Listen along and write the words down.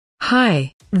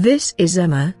Hi, this is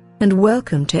Emma, and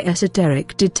welcome to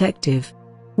Esoteric Detective.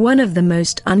 One of the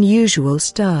most unusual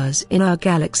stars in our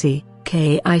galaxy,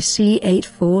 KIC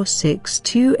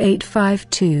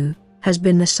 8462852, has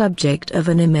been the subject of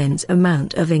an immense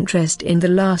amount of interest in the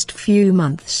last few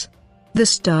months. The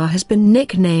star has been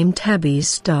nicknamed Tabby's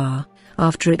star,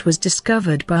 after it was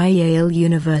discovered by Yale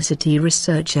University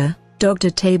researcher, Dr.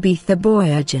 Tabitha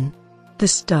Boyajian. The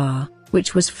star,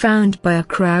 which was found by a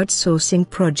crowdsourcing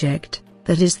project,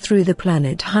 that is through the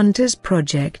Planet Hunters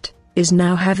project, is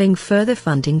now having further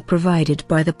funding provided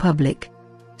by the public.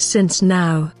 Since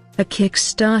now, a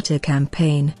Kickstarter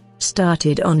campaign,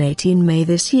 started on 18 May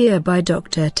this year by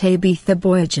Dr. Tabitha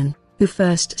Boyajian, who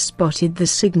first spotted the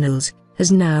signals,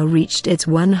 has now reached its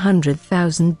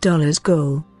 $100,000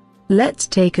 goal. Let's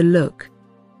take a look.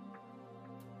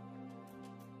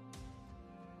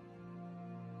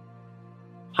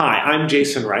 Hi, I'm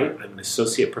Jason Wright. I'm an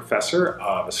associate professor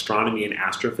of astronomy and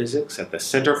astrophysics at the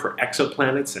Center for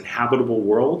Exoplanets and Habitable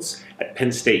Worlds at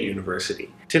Penn State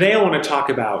University. Today I want to talk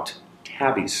about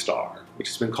Tabby's star, which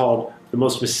has been called the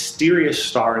most mysterious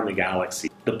star in the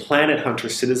galaxy. The Planet Hunter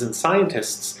citizen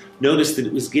scientists noticed that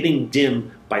it was getting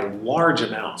dim by large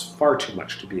amounts, far too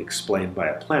much to be explained by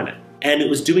a planet. And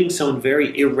it was doing so in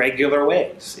very irregular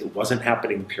ways. It wasn't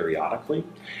happening periodically,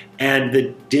 and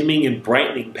the dimming and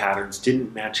brightening patterns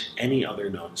didn't match any other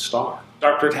known star.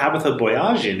 Dr. Tabitha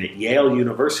Boyajian at Yale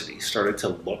University started to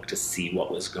look to see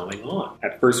what was going on.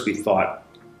 At first we thought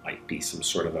it might be some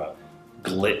sort of a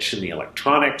glitch in the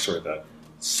electronics or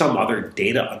some other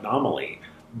data anomaly.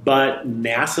 But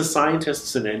NASA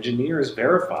scientists and engineers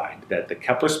verified that the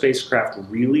Kepler spacecraft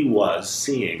really was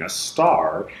seeing a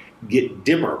star get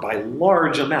dimmer by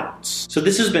large amounts. So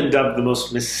this has been dubbed the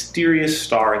most mysterious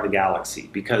star in the galaxy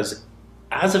because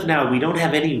as of now, we don't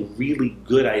have any really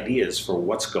good ideas for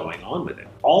what's going on with it.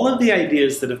 All of the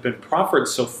ideas that have been proffered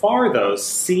so far, though,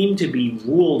 seem to be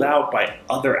ruled out by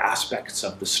other aspects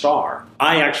of the star.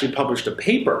 I actually published a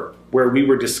paper where we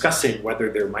were discussing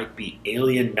whether there might be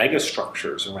alien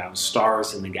megastructures around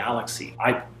stars in the galaxy.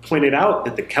 I pointed out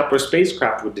that the Kepler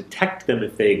spacecraft would detect them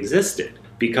if they existed,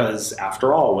 because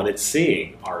after all, what it's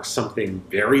seeing are something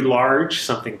very large,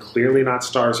 something clearly not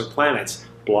stars or planets,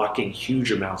 blocking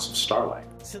huge amounts of starlight.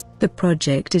 The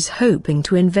project is hoping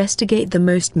to investigate the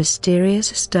most mysterious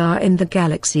star in the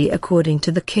galaxy according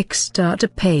to the Kickstarter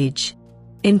page.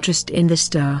 Interest in the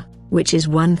star, which is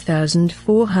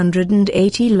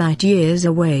 1,480 light-years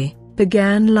away,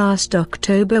 began last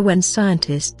October when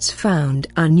scientists found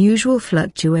unusual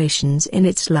fluctuations in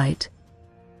its light.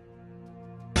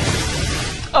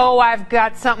 Oh, I've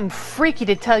got something freaky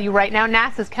to tell you right now.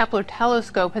 NASA's Kepler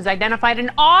telescope has identified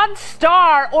an odd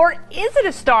star, or is it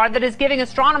a star that is giving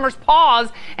astronomers pause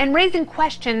and raising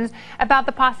questions about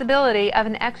the possibility of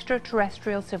an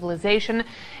extraterrestrial civilization?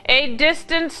 A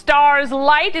distant star's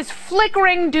light is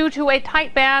flickering due to a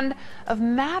tight band of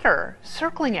matter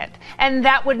circling it. And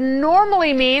that would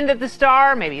normally mean that the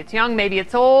star, maybe it's young, maybe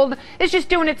it's old, is just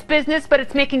doing its business, but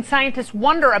it's making scientists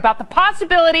wonder about the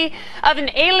possibility of an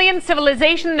alien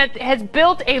civilization that has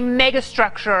built a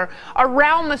megastructure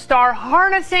around the star,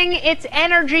 harnessing its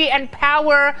energy and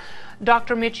power.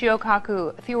 Dr. Michio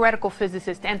Kaku, theoretical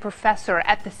physicist and professor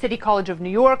at the City College of New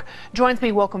York, joins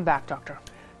me. Welcome back, Doctor.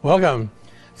 Welcome.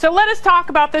 So let us talk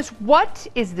about this. What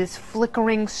is this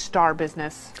flickering star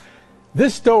business?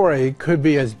 This story could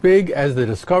be as big as the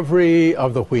discovery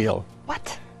of the wheel.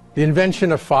 What? The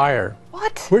invention of fire.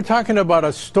 What? We're talking about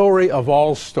a story of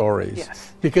all stories.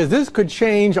 Yes. Because this could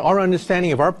change our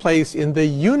understanding of our place in the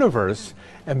universe.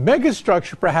 A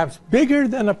megastructure perhaps bigger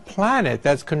than a planet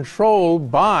that's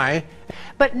controlled by...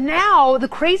 But now, the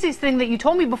craziest thing that you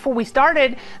told me before we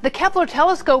started, the Kepler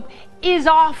telescope is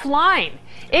offline.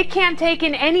 It can't take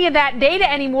in any of that data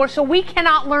anymore, so we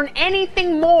cannot learn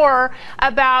anything more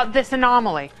about this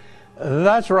anomaly.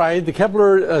 That's right. The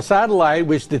Kepler satellite,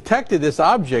 which detected this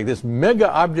object, this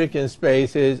mega object in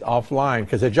space, is offline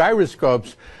because the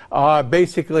gyroscopes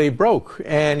basically broke,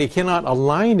 and it cannot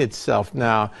align itself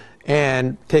now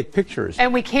and take pictures.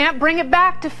 And we can't bring it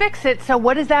back to fix it, so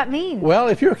what does that mean? Well,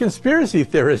 if you're a conspiracy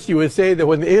theorist, you would say that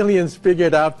when the aliens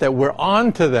figured out that we're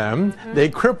on to them, they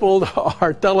crippled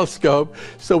our telescope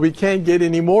so we can't get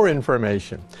any more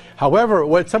information. However,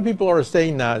 what some people are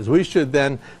saying now is we should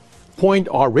then point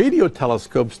our radio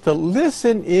telescopes to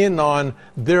listen in on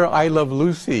their I Love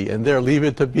Lucy and their Leave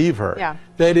It to Beaver. Yeah.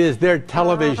 That is their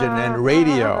television and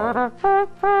radio.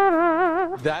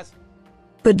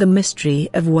 But the mystery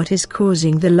of what is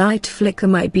causing the light flicker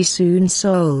might be soon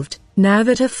solved, now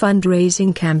that a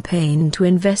fundraising campaign to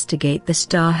investigate the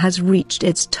star has reached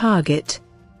its target.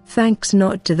 Thanks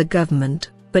not to the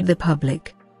government, but the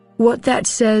public. What that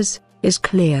says is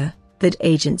clear, that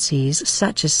agencies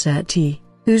such as CERTI,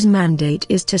 whose mandate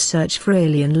is to search for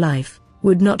alien life,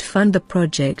 would not fund the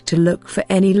project to look for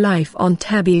any life on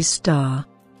Tabby's star.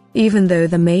 Even though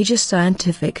the major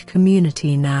scientific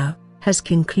community now has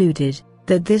concluded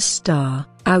that this star,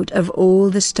 out of all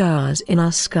the stars in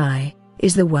our sky,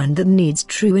 is the one that needs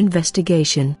true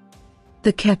investigation.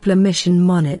 The Kepler mission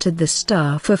monitored the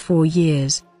star for 4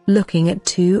 years, looking at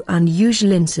 2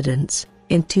 unusual incidents,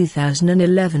 in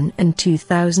 2011 and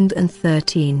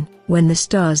 2013, when the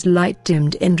star's light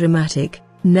dimmed in dramatic,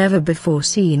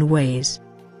 never-before-seen ways.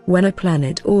 When a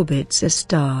planet orbits a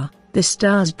star, the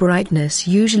star's brightness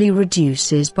usually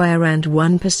reduces by around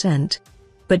 1%.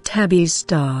 But Tabby's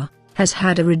star has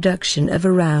had a reduction of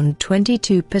around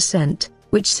 22%,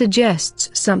 which suggests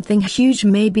something huge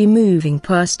may be moving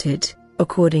past it,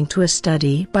 according to a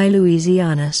study by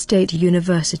Louisiana State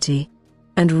University.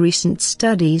 And recent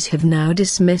studies have now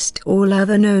dismissed all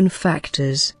other known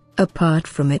factors, apart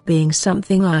from it being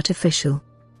something artificial.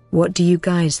 What do you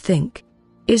guys think?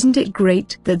 Isn't it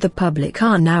great that the public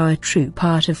are now a true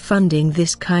part of funding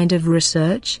this kind of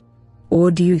research?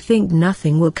 Or do you think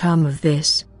nothing will come of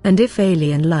this, and if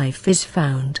alien life is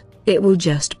found, it will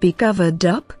just be covered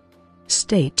up?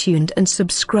 Stay tuned and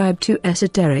subscribe to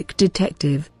Esoteric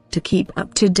Detective to keep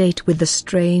up to date with the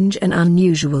strange and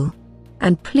unusual.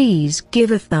 And please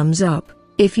give a thumbs up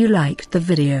if you liked the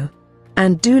video.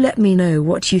 And do let me know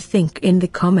what you think in the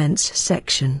comments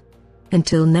section.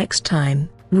 Until next time,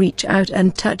 reach out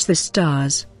and touch the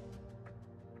stars.